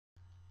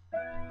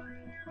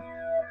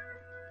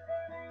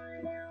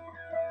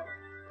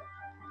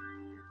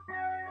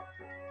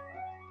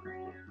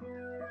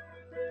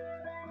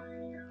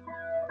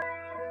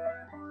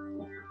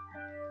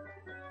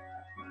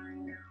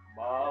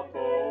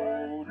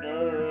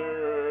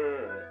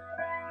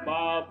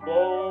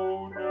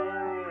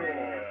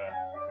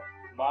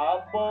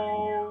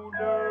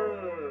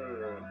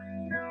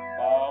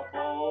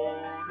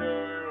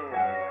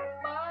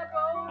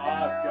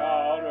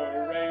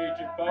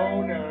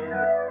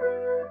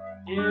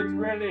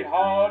really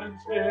hard and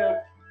stiff.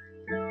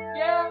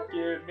 Yeah.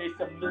 Give me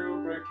some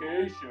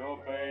lubrication,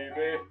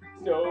 baby,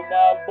 so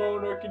my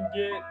boner can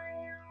get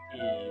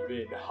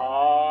even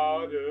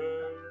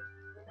harder.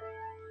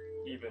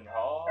 Even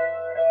harder.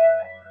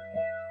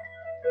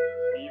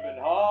 Even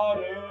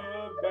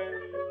harder,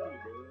 baby.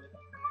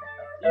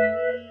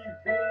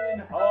 Even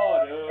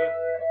harder.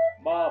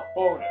 My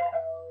boner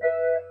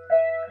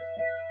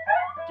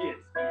gets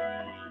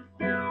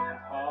even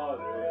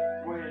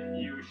harder when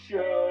you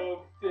shove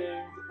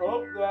things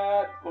up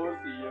that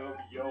pussy of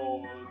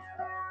yours.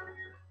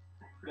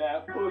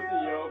 That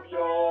pussy of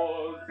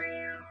yours.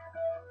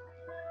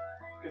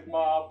 'Cause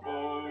my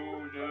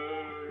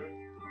boner,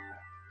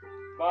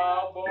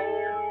 my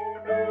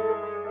boner,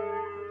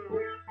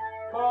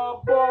 my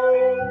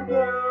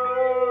boner,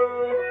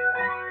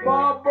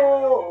 my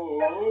boner,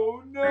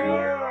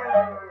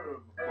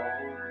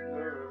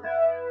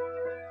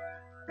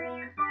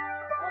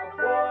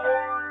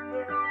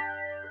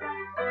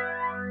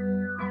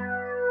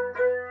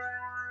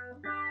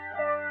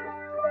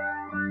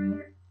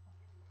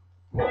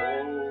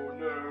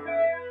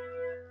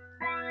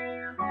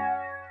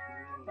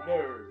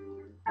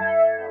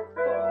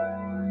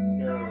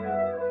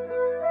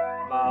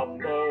 my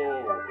boner,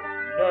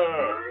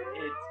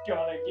 it's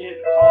gonna get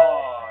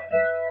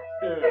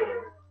harder.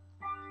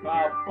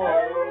 My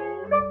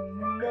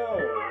boner,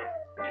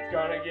 it's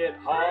gonna get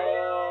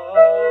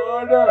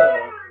harder.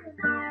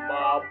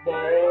 My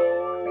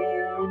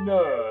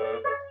boner,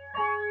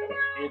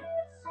 it's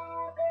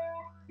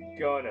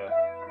gonna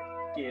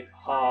get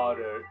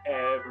harder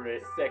every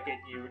second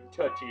you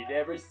touch it,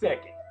 every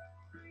second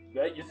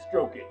that you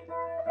stroke it,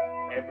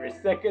 every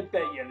second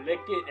that you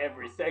lick it,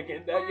 every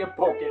second that you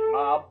poke it,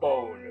 my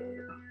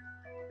boner.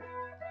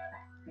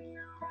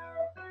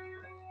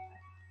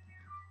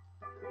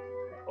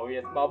 Oh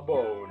yes, my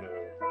boner.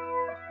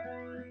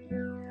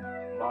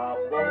 My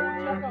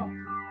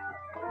boner.